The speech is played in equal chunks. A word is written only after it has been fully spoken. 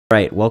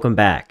Right, welcome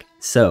back.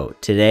 So,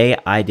 today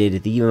I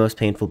did the most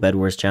painful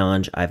Bedwars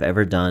challenge I've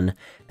ever done,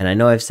 and I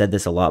know I've said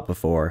this a lot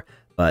before,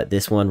 but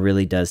this one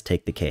really does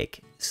take the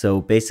cake.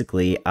 So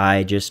basically,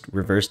 I just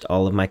reversed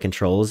all of my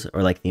controls,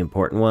 or like the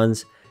important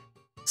ones.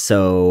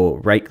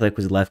 So, right click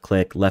was left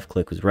click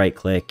was right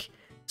click,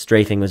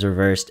 strafing was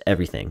reversed,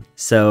 everything.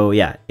 So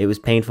yeah, it was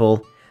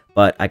painful,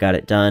 but I got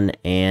it done,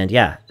 and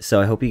yeah,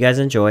 so I hope you guys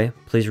enjoy.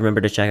 Please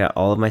remember to check out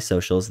all of my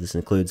socials. This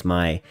includes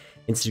my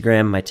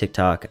Instagram, my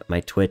TikTok,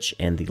 my Twitch,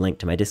 and the link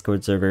to my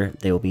Discord server.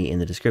 They will be in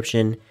the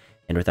description.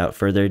 And without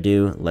further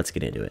ado, let's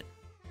get into it.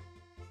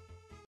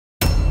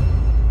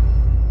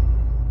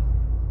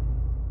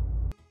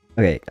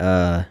 Okay,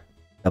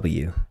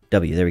 W,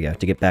 there we go,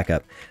 to get back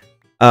up.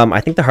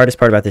 I think the hardest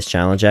part about this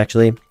challenge,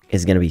 actually,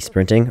 is going to be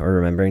sprinting, or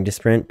remembering to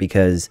sprint,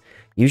 because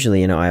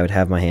usually, I would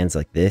have my hands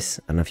like this.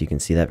 I don't know if you can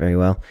see that very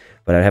well,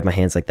 but I'd have my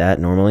hands like that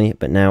normally,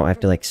 but now I have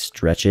to, like,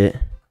 stretch it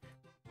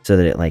so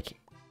that it, like,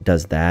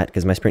 does that,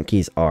 because my sprint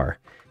keys are.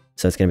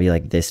 So it's going to be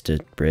like this to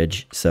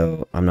bridge,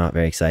 so I'm not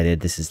very excited.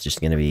 This is just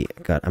going to be,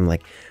 God, I'm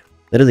like,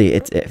 literally, I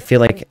feel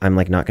like I'm,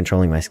 like, not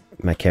controlling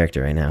my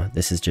character right now.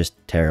 This is just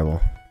terrible.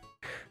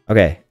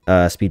 Okay,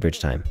 speed bridge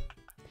time.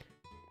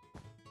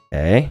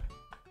 Okay.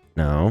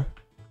 No.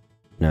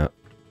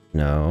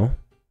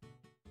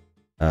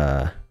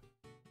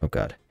 Oh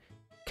god.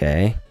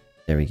 Okay,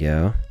 there we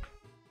go.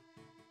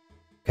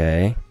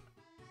 Okay.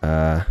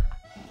 Oh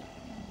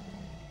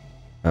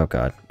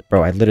god.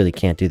 Bro, I literally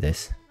can't do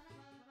this.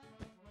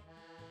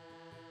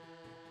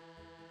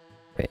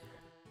 Wait.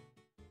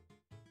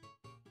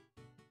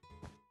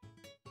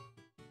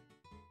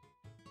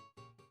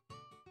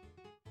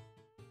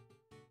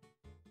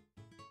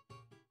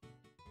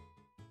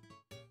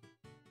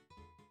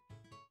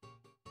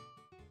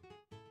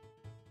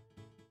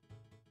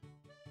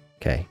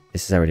 Okay,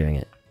 this is how we're doing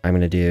it. I'm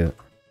gonna do...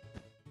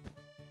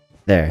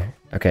 There.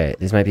 Okay,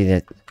 this might be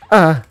the...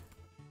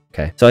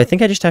 Okay, so I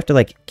think I just have to,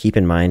 like, keep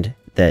in mind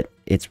that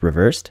it's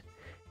reversed,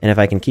 and if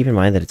I can keep in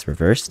mind that it's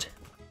reversed,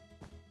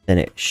 then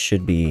it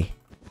should be...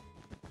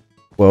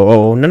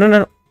 Whoa,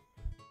 no.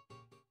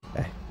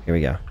 Okay, here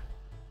we go.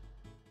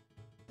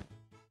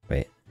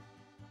 Wait.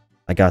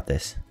 I got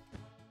this.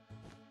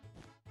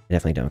 I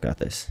definitely don't got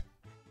this.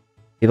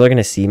 People are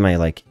gonna see my,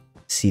 like,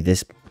 see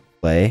this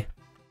play.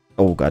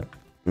 Oh god.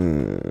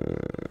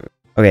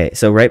 Okay,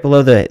 so right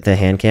below the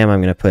hand cam,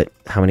 I'm gonna put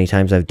how many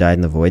times I've died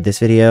in the void this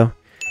video.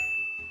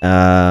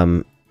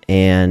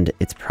 And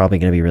it's probably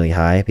going to be really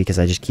high because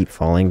I just keep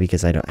falling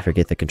because I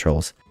forget the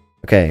controls.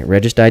 Okay,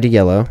 red just died to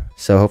yellow,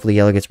 so hopefully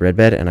yellow gets red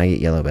bed and I get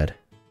yellow bed.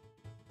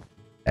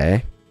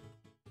 Okay.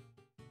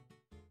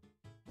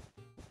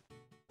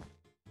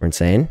 We're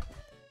insane.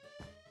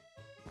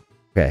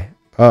 Okay.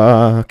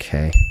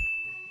 Okay.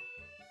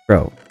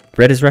 Bro,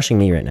 red is rushing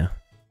me right now.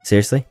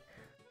 Seriously?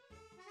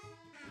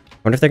 I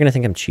wonder if they're going to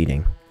think I'm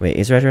cheating. Wait,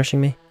 is red rushing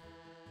me?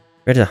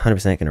 Red is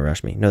 100% going to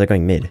rush me. No, they're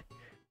going mid.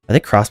 Are they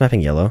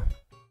cross-mapping yellow?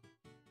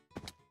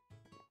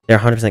 They're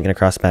 100% going to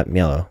cross-map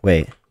yellow.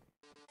 Wait.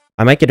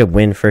 I might get a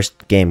win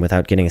first game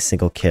without getting a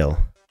single kill.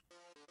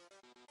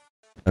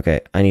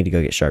 Okay, I need to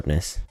go get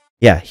sharpness.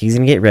 Yeah, he's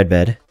going to get red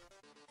bed.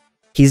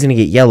 He's going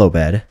to get yellow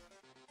bed.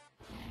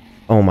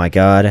 Oh my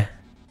god.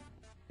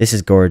 This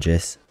is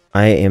gorgeous.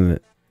 This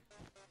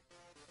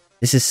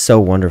is so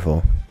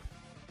wonderful.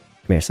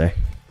 Come here, sir.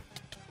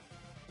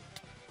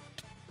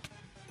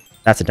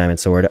 That's a diamond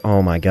sword.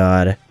 Oh my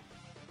god.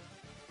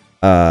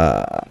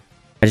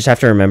 I just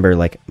have to remember,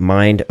 like,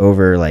 mind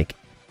over, like,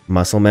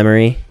 muscle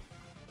memory.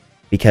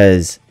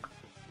 Because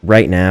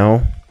right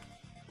now,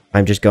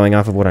 I'm just going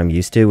off of what I'm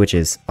used to, which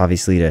is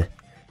obviously to,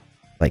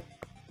 like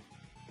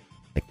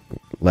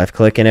left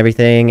click and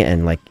everything,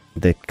 and, like,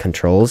 the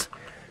controls.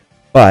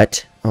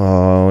 But,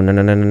 oh, no.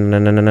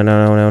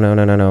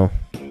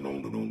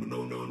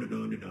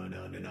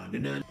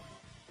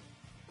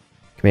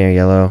 Come here,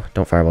 yellow.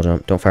 Don't fireball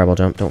jump. Don't fireball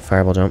jump. Don't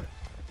fireball jump.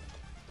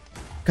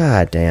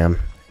 God damn.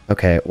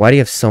 Okay, why do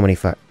you have so many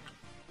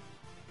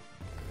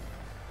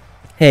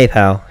Hey,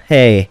 pal.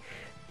 Hey.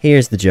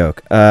 Here's the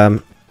joke. No.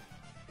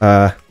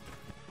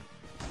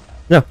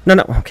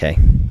 Okay.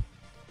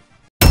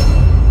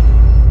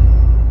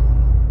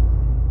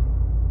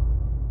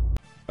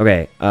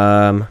 Okay,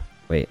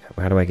 wait,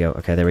 how do I go?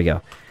 Okay, there we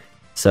go.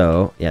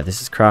 So, yeah,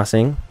 this is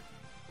crossing.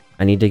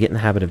 I need to get in the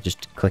habit of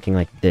just clicking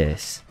like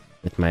this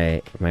with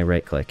my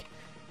right click.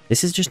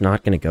 This is just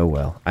not gonna go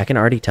well. I can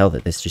already tell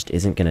that this just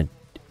isn't gonna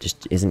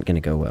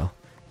go well.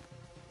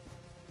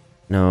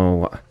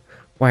 No.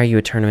 Why are you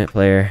a tournament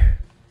player?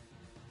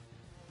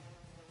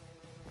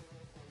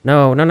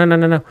 No.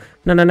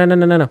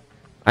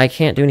 I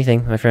can't do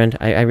anything, my friend.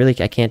 I really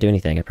can't do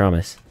anything, I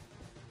promise.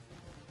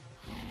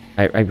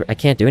 I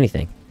can't do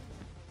anything.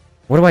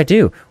 What do I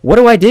do? What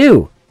do I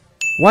do?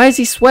 Why is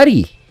he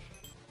sweaty?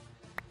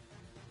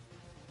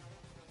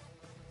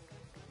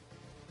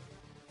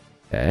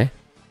 Okay.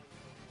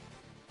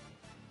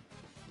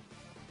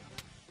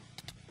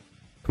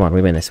 Come on,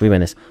 we win this.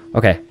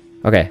 Okay.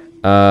 Do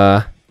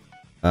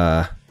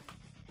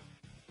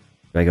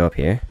I go up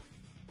here?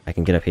 I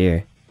can get up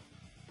here.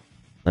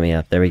 Let me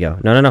up. There we go.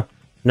 No, no, no.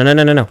 No, no,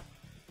 no, no, no.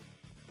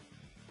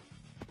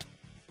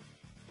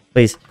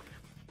 Please.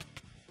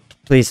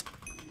 Please.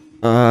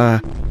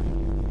 Why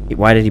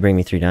did he bring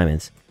me 3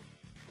 diamonds?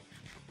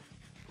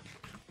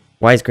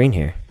 Why is green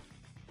here?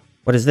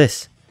 What is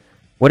this?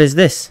 What is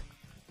this?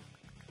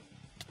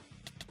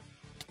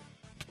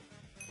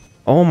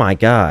 Oh my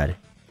god.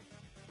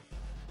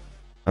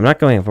 I'm not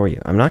going for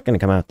you. I'm not going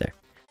to come out there.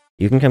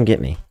 You can come get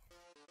me.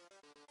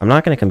 I'm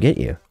not going to come get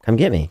you. Come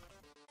get me.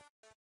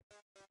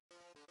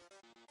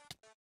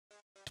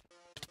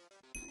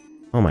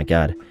 Oh my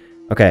god.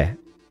 Okay.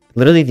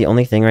 Literally the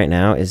only thing right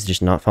now is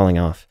just not falling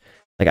off.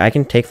 Like, I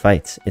can take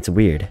fights. It's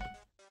weird.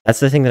 That's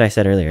the thing that I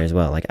said earlier as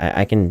well. Like,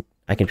 I can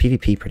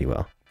PvP pretty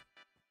well.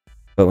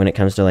 But when it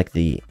comes to, like,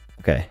 the...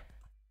 Okay.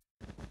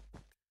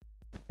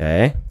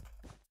 Okay.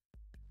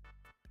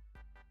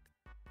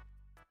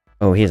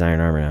 Oh, he has iron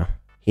armor now.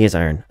 He has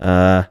iron.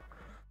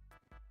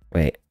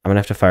 Wait. I'm gonna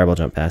have to fireball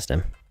jump past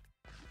him.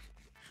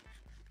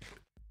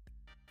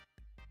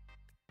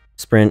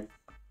 Sprint.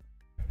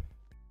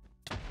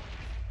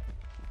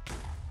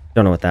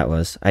 Don't know what that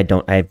was. I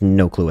have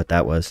no clue what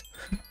that was.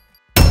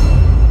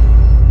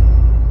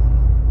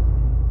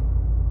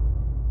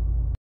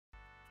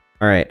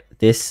 Alright,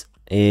 this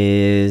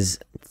is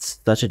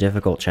such a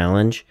difficult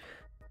challenge.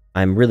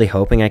 I'm really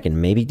hoping I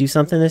can maybe do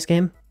something in this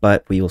game,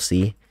 but we will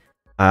see.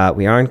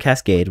 We are in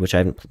Cascade, which I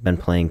haven't been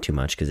playing too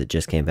much because it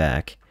just came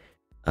back.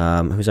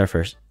 Who's our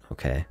first?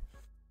 Okay.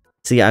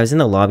 See, I was in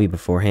the lobby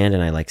beforehand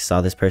and I like saw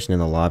this person in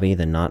the lobby,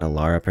 the not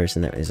Alara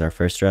person that is our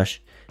first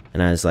rush.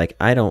 And I was like,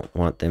 I don't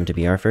want them to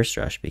be our first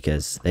rush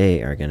because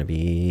they are going to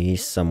be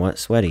somewhat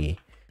sweaty.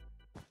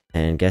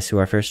 And guess who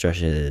our first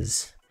rush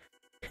is?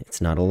 It's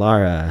not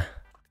Alara.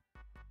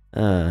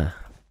 Oh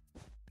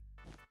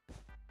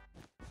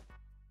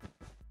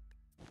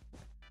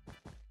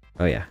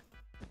yeah.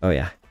 Oh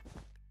yeah.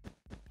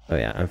 Oh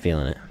yeah, I'm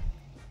feeling it.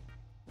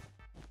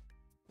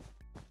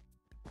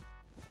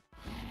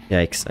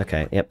 Yikes.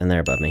 Okay, yep, and they're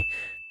above me.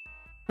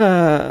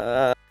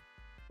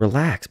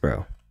 Relax,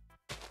 bro.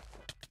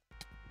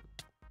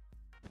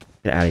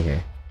 Get out of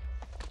here.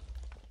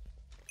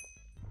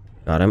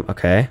 Got him,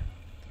 okay.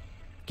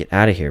 Get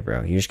out of here,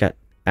 bro. You just got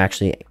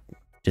actually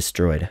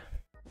destroyed.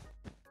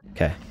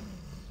 Okay.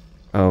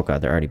 Oh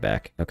god, they're already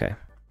back. Okay.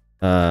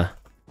 Go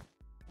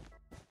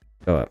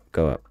up,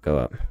 go up, go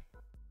up.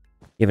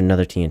 You have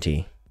another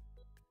TNT.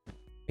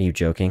 Are you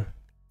joking?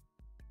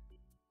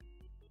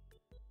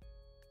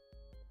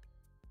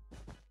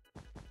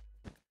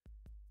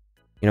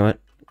 You know what?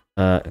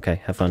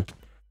 Okay, have fun.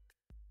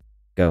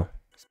 Go.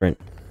 Sprint.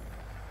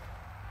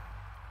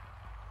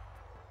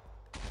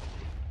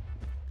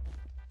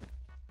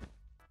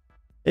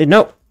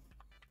 No!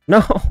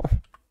 No!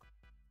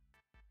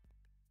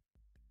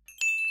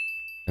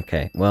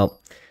 Okay, well,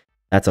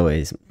 that's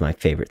always my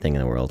favorite thing in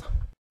the world.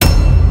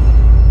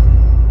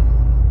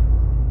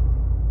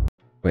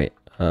 Wait,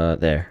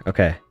 there.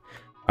 Okay.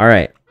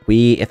 Alright,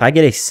 if I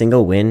get a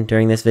single win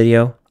during this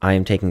video, I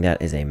am taking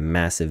that as a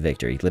massive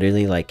victory.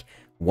 Literally, like,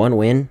 1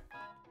 win,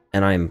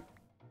 and I'm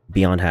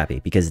beyond happy.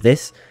 Because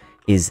this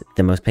is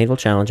the most painful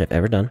challenge I've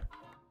ever done.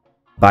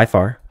 By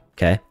far,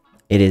 okay?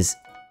 It is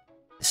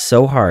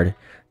so hard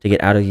to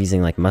get out of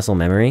using, like, muscle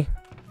memory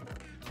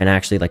and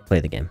actually, like, play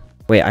the game.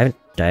 Wait, I haven't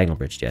diagonal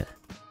bridged yet.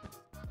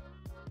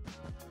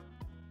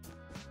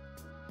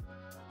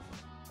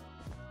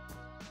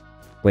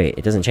 Wait,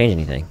 it doesn't change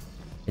anything.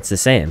 It's the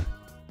same.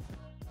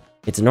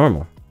 It's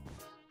normal.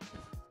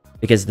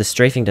 Because the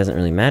strafing doesn't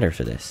really matter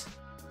for this.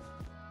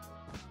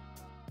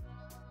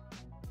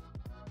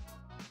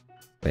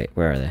 Wait,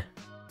 where are they?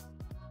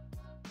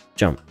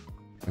 Jump.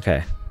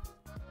 Okay.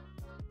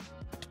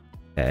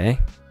 Okay.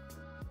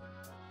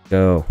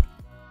 Go.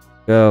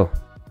 Go.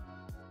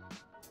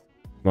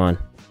 Come on.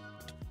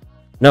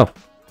 No!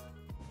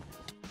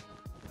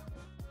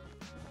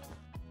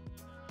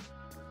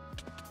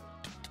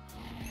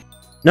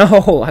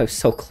 No! I was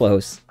so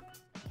close.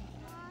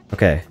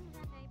 Okay.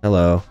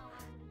 Hello.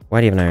 Why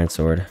do you have an iron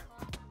sword?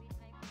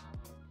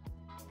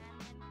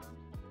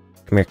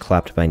 Come here,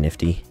 clapped by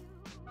Nifty.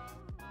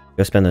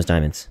 Go spend those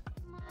diamonds.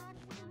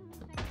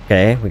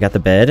 Okay, we got the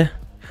bed.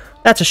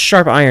 That's a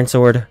sharp iron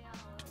sword.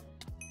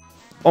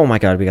 Oh my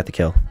god, we got the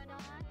kill.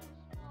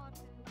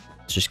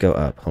 Let's just go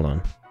up. Hold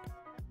on.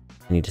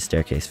 I need a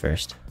staircase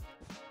first.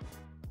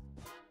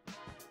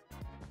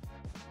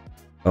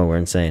 Oh, we're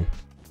insane.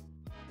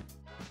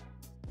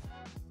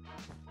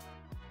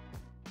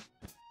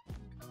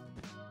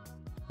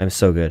 I'm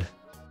so good.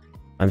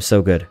 I'm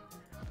so good.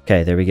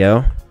 Okay, there we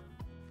go.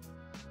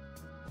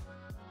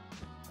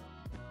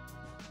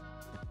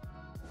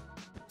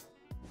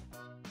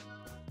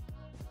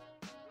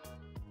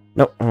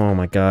 No. Oh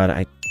my god,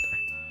 I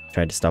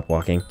tried to stop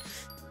walking.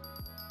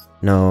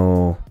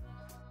 No.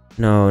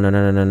 No, no,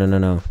 no, no, no, no, no,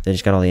 no. They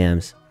just got all the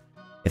M's.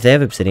 If they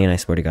have obsidian, I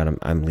swear to god,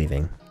 I'm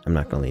leaving. I'm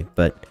not gonna leave.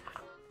 But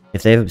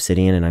if they have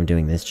obsidian and I'm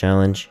doing this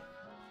challenge,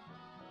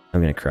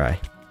 I'm gonna cry.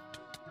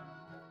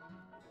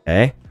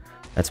 Okay.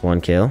 That's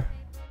 1 kill.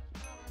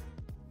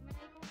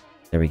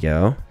 There we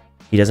go.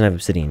 He doesn't have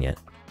obsidian yet.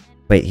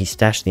 Wait, he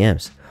stashed the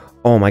M's.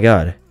 Oh my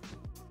god.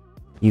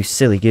 You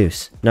silly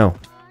goose. No.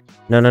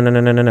 No, no, no, no,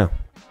 no, no, no.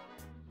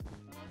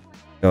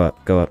 Go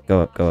up, go up,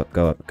 go up, go up,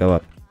 go up, go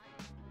up.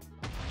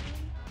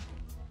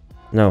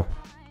 No.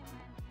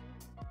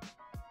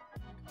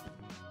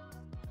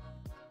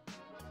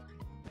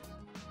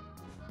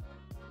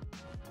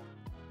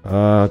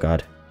 Oh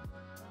god.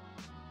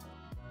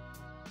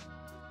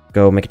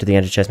 Go, make it to the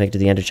ender chest, make it to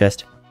the ender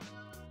chest.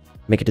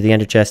 Make it to the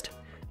ender chest.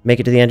 Make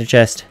it to the ender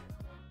chest.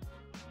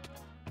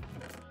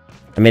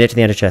 I made it to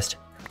the ender chest.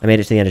 I made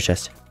it to the ender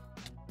chest.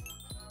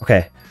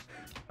 Okay.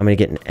 I'm gonna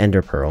get an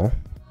ender pearl.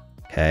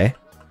 Okay.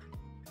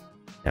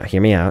 Now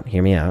hear me out,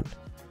 hear me out.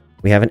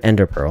 We have an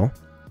ender pearl.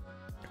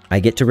 I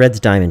get to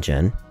Red's diamond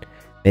gen.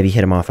 Maybe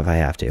hit him off if I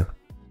have to.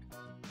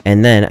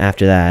 And then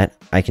after that,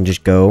 I can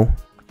just go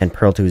and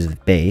pearl to his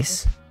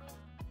base.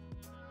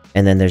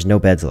 And then there's no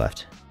beds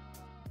left.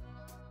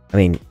 I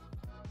mean,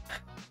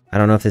 I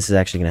don't know if this is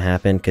actually going to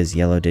happen because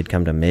yellow did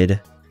come to mid.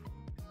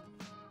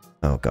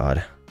 Oh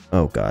god.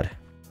 Oh god.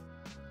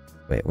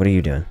 Wait, what are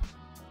you doing?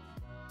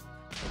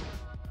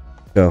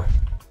 Go.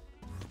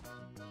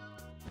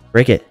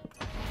 Break it.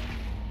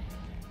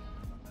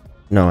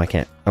 No, I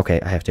can't. Okay,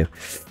 I have to.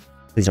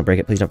 Please don't break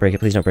it. Please don't break it.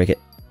 Please don't break it.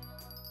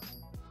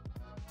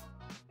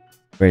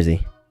 Where is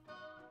he?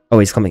 Oh,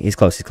 he's coming. He's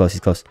close. He's close.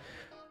 He's close.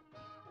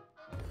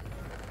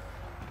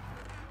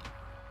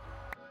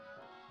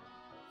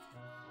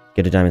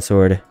 Get a diamond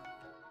sword.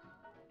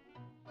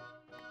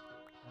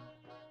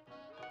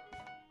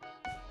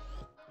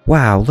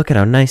 Wow, look at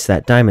how nice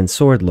that diamond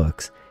sword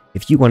looks.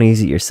 If you want to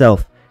use it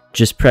yourself,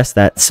 just press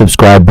that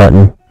subscribe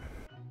button.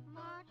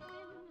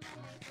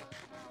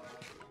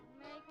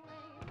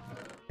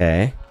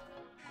 Okay.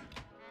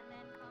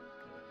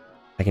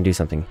 I can do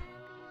something.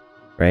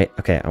 Right?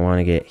 Okay, I want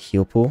to get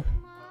heal pool.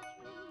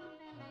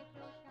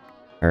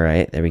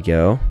 Alright, there we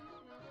go.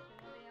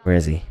 Where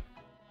is he?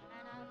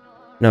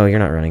 No, you're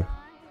not running.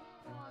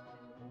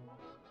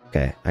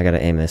 Okay, I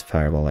gotta aim this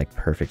fireball like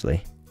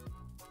perfectly.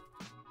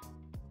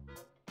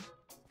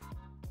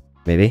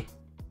 Maybe?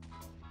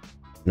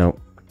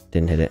 Nope,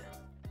 didn't hit it.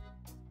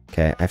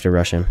 Okay, I have to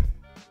rush him.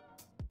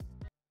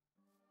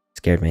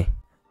 Scared me.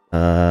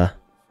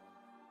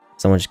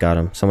 Someone just got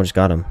him. Someone just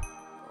got him.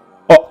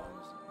 Oh!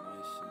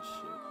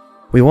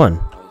 We won.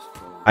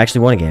 I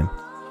actually won a game.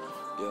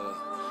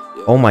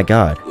 Oh my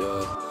god.